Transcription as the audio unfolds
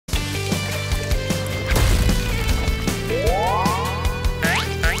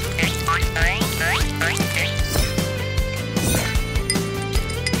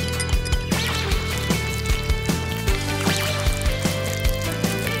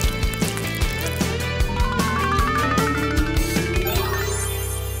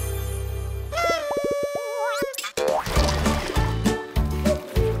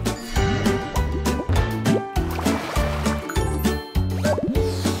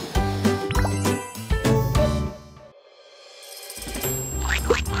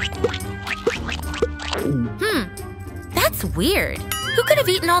That's weird. Who could have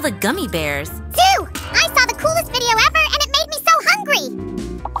eaten all the gummy bears? Sue! I saw the coolest video ever and it made me so hungry!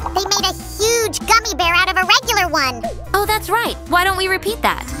 They made a huge gummy bear out of a regular one. Oh, that's right. Why don't we repeat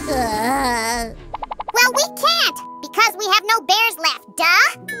that? Well, we can't, because we have no bears left,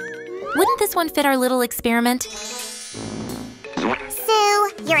 duh! Wouldn't this one fit our little experiment? Sue,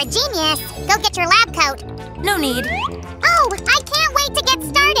 you're a genius. Go get your lab coat. No need. Oh, I can't wait to get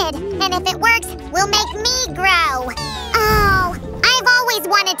started. And if it works, we'll make me grow. Oh, I've always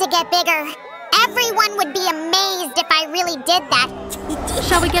wanted to get bigger. Everyone would be amazed if I really did that.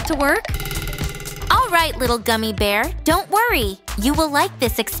 Shall we get to work? All right, little gummy bear. Don't worry. You will like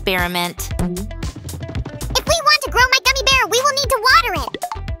this experiment. If we want to grow my gummy bear, we will need to water it.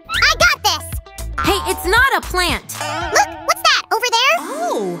 I got this. Hey, it's not a plant. Look, what's that over there?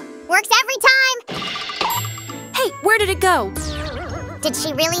 Oh. Works every time. Hey, where did it go? Did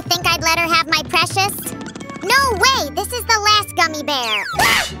she really think I'd let her have my precious? No way! This is the last gummy bear.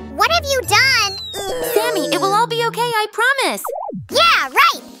 What have you done? Sammy, it will all be okay, I promise. Yeah,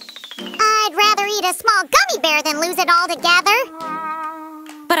 right! I'd rather eat a small gummy bear than lose it all together.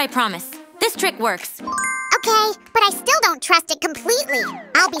 But I promise, this trick works. Okay, but I still don't trust it completely.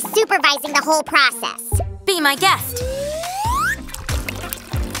 I'll be supervising the whole process. Be my guest.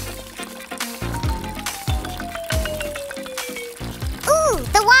 Ooh,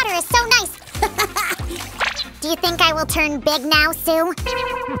 the water is so nice. Do you think I will turn big now, Sue?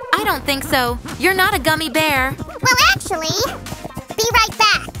 I don't think so. You're not a gummy bear. Well, actually, be right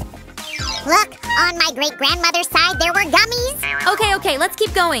back. Look, on my great-grandmother's side, there were gummies. Okay, let's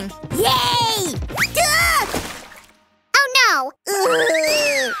keep going. Yay! Oh, no.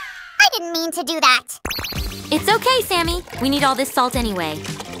 I didn't mean to do that. It's okay, Sammy. We need all this salt anyway.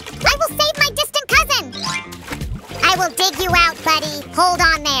 I will save my distant cousin. I will dig you out, buddy. Hold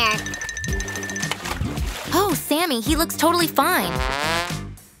on there. Oh, Sammy, he looks totally fine.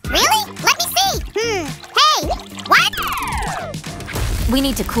 Really? Let me see. Hey, what? We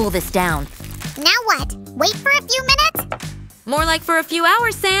need to cool this down. Now what? Wait for a few minutes? More like for a few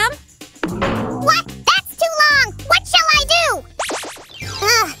hours, Sam. What? That's too long. What shall I do?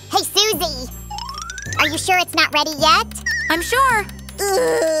 Hey, Susie. Are you sure it's not ready yet? I'm sure.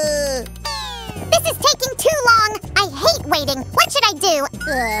 This is taking too long. I hate waiting. What should I do?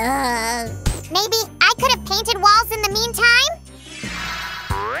 Maybe I could have painted walls in the meantime?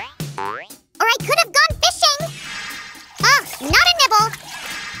 Or I could have gone fishing. Not a nibble.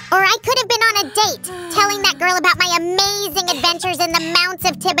 Or I could have been on a date, telling that girl about my amazing adventures in the mounts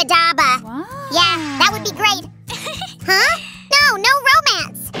of Tibidaba. Wow. Yeah, that would be great. Huh? No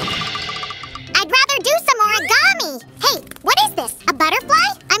romance. I'd rather do some origami. Hey, what is this? A butterfly?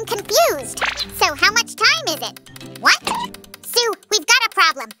 I'm confused. So how much time is it? What? Sue, we've got a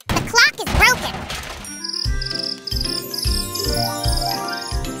problem. The clock is broken.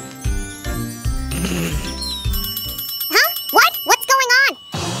 Huh? What? What's going on?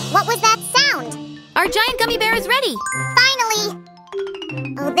 What was that sound? Our giant gummy bear is ready. Finally!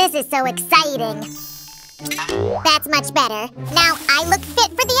 Oh, this is so exciting. That's much better. Now I look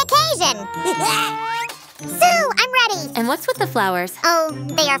fit for the occasion. Sue, I'm ready. And what's with the flowers? Oh,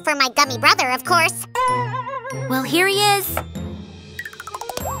 they are for my gummy brother, of course. Well, here he is.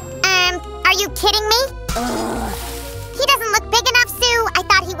 Are you kidding me? He doesn't look big enough, Sue. I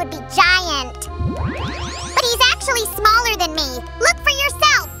thought he would be giant. But he's actually smaller than me. Look for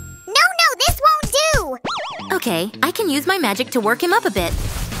yourself. No, this won't do. Okay, I can use my magic to work him up a bit.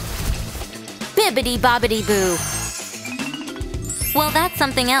 Bibbidi-bobbidi-boo. Well, that's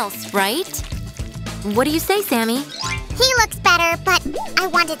something else, right? What do you say, Sammy? He looks better, but I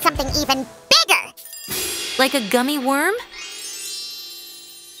wanted something even bigger. Like a gummy worm?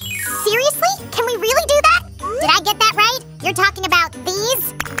 Seriously? Can we really do that? Did I get that right? You're talking about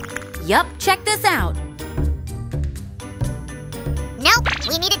these? Yup, check this out. Nope,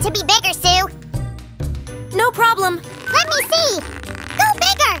 we need it to be bigger, Sue. No problem. Let me see. Go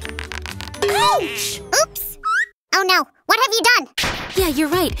bigger. Ouch! Oops. Oh no, what have you done? Yeah, you're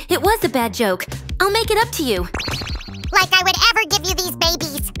right. It was a bad joke. I'll make it up to you. Like I would ever give you these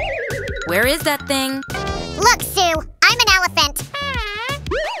babies. Where is that thing? Look, Sue, I'm an elephant.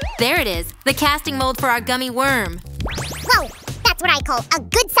 There it is, the casting mold for our gummy worm. Whoa, that's what I call a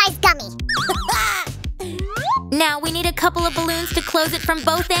good-sized gummy. Now we need a couple of balloons to close it from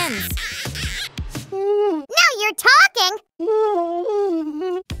both ends. Now you're talking.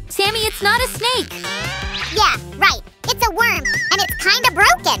 Sammy, it's not a snake. Yeah, right. It's a worm, and it's kinda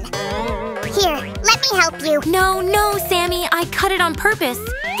broken. Here, let me help you. No, Sammy, I cut it on purpose.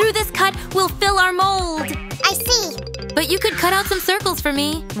 Through this cut, we'll fill our mold. I see. But you could cut out some circles for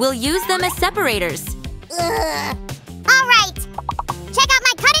me. We'll use them as separators. All right. Check out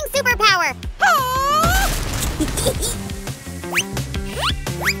my cutting superpower.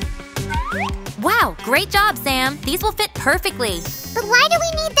 Wow, great job, Sam. These will fit perfectly. But why do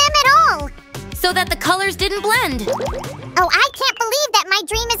we need them at all? So that the colors didn't blend. Oh, I can't believe that my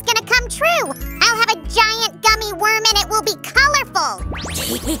dream is gonna come true. I'll have a giant gummy worm and it will be colorful.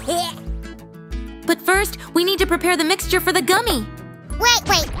 But first, we need to prepare the mixture for the gummy. Wait.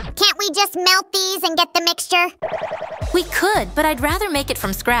 Can't we just melt these and get the mixture? We could, but I'd rather make it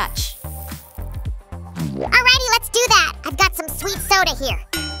from scratch. Alrighty, let's do that. I've got some sweet soda here.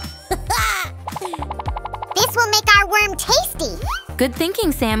 This will make our worm tasty. Good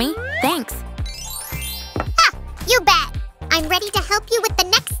thinking, Sammy. Thanks. Ha! You bet. I'm ready to help you with the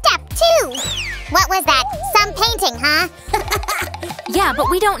next step, too. What was that? Some painting, huh? Yeah, but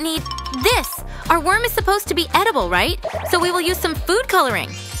we don't need this. Our worm is supposed to be edible, right? So we will use some food coloring.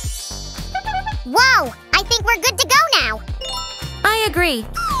 Whoa! I think we're good to go now. I agree.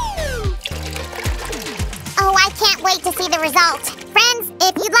 Oh, I can't wait to see the result. Friends,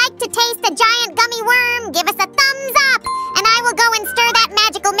 if you'd like to taste a giant gummy worm, give us a thumbs up, and I will go and stir that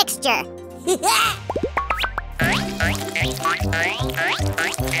magical mixture.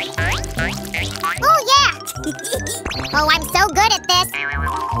 Oh, yeah! Oh, I'm so good at this.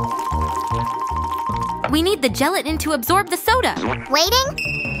 We need the gelatin to absorb the soda.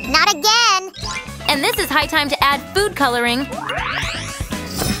 Waiting? Not again. And this is high time to add food coloring.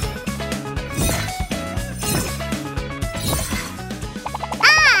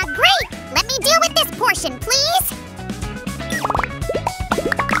 Ah, great! Let me deal with this portion, please.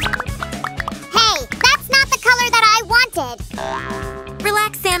 Hey, that's not the color that I wanted.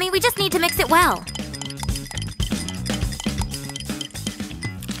 Relax, Sammy. We just need to mix it well.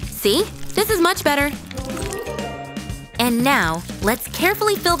 See? This is much better. And now, let's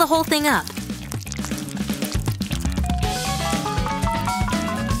carefully fill the whole thing up.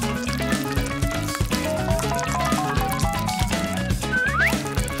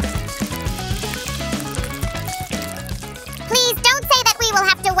 Please don't say that we will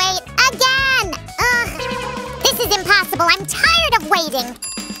have to wait again! Ugh. This is impossible. I'm tired of waiting.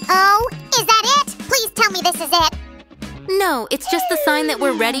 Oh, is that it? Please tell me this is it. No, it's just the sign that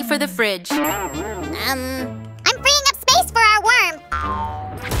we're ready for the fridge. I'm freeing up space for our worm.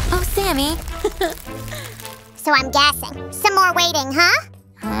 Oh, Sammy. So I'm guessing. Some more waiting, huh?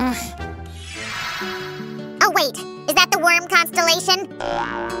 Oh, wait. Is that the worm constellation?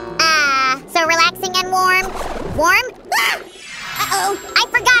 So relaxing and warm. Warm? Uh-oh. I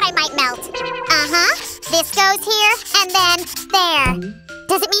forgot I might melt. Uh-huh. This goes here, and then there.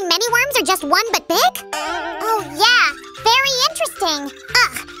 Does it mean many worms are just one but big? Oh, yeah. Very interesting.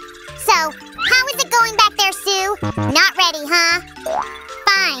 So, how is it going back there, Sue? Not ready, huh?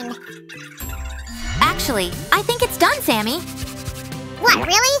 Fine. Actually, I think it's done, Sammy. What,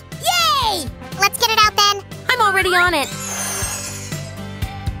 really? Yay! Let's get it out then. I'm already on it.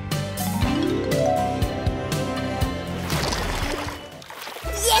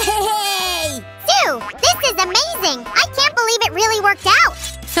 Yay! Sue, this is amazing. I can't believe it really worked out.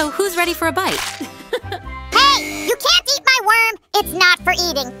 So who's ready for a bite? Hey, you can't eat my worm. It's not for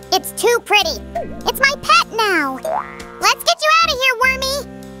eating. It's too pretty. It's my pet now. Let's get you out of here, Wormy.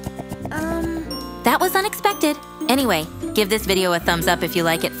 That was unexpected. Anyway, give this video a thumbs up if you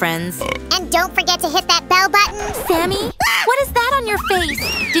like it, friends. And don't forget to hit that bell button. Sammy, what is that on your face?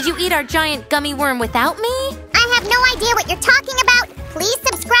 Did you eat our giant gummy worm without me? I have no idea what you're talking about. Please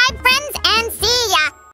subscribe, friends, and see